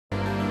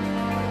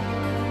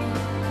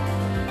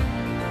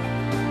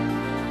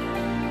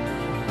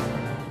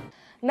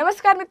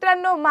नमस्कार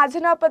मित्रांनो,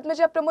 माझं नाव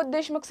पद्मजा प्रमोद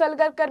देशमुख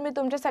सलगरकर। मी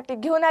तुमच्यासाठी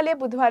घेऊन आले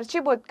बुधवारची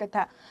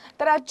बोधकथा।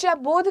 तर आजच्या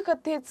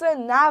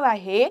बोधकथेचं नाव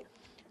आहे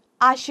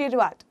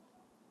आशीर्वाद।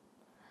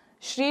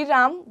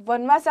 श्रीराम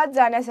वनवासात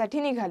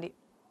जाण्यासाठी निघाले।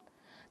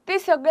 ते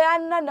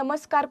सगळ्यांना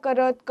नमस्कार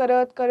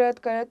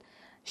करत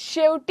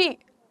शेवटी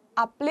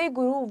आपले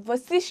गुरु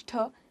वसिष्ठ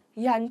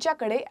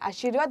यांच्याकडे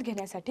आशीर्वाद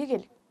घेण्यासाठी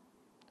गेले।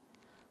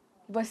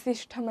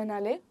 वसिष्ठ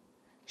म्हणाले,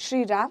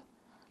 श्रीराम,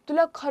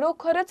 तुला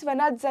खरोखरच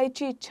वनात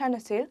जायची इच्छा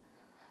नसेल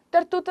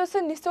तर तू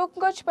तसं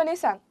निसंकोचपणे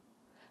सांग।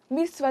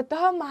 मी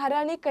स्वतः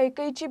महाराणी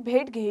कैकेयीची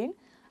भेट घेईन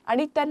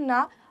आणि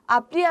त्यांना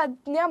आपली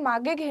आज्ञा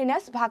मागे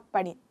घेण्यास भाग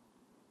पाडीन।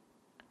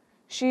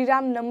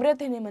 श्रीराम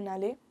नम्रतेने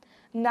म्हणाले,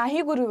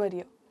 नाही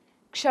गुरुवर्य,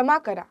 क्षमा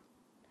करा।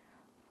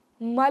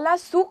 मला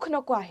सुख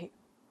नको आहे,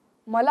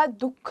 मला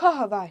दुःख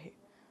हवं आहे।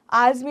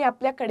 आज मी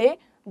आपल्याकडे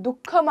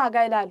दुःख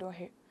मागायला आलो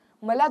आहे।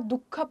 मला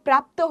दुःख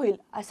प्राप्त होईल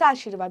असा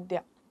आशीर्वाद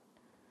द्या।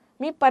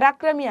 मी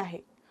पराक्रमी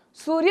आहे,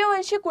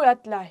 सूर्यवंशी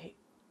कुळातला आहे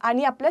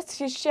आणि आपला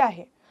शिष्य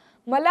आहे।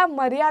 मला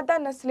मर्यादा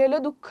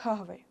नसलेलं दुःख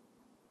हवंय।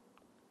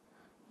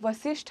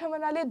 वसिष्ठ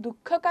म्हणाले,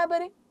 दुःख का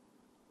बरे?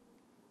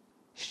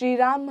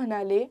 श्रीराम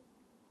म्हणाले,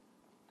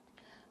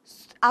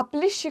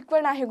 आपली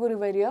शिकवण आहे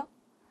गुरुवर्य,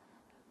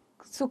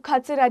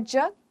 सुखाचे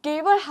राज्य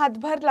केवळ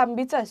हातभर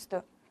लांबीचं असतं।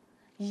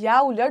 या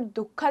उलट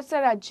दुःखाचं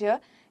राज्य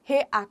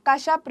हे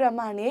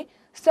आकाशाप्रमाणे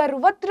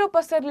सर्वत्र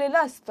पसरलेलं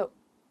असतं।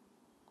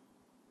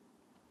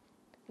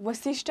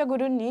 वसिष्ठ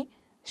गुरूंनी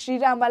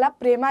श्रीरामाला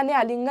प्रेमाने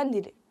आलिंगन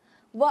दिले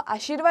व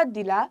आशीर्वाद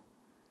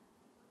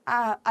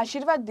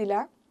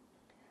दिला,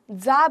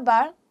 जा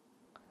बाळ,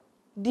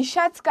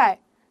 दिशाच काय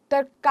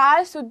तर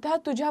काळ सुद्धा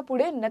तुझ्या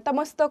पुढे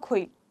नतमस्तक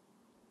होईल।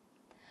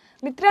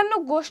 मित्रांनो,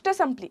 गोष्ट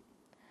संपली,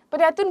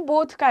 पण यातून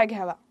बोध काय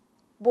घ्यावा?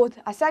 बोध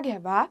असा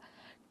घ्यावा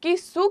की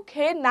सुख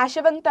हे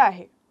नाशवंत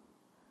आहे,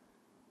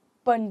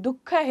 पण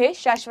दुःख हे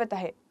शाश्वत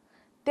आहे।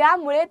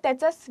 त्यामुळे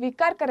त्याचा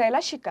स्वीकार करायला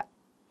शिका।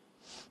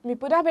 मी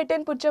पुन्हा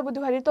भेटेन पुढच्या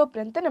बुधवारी।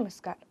 तोपर्यंत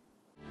नमस्कार।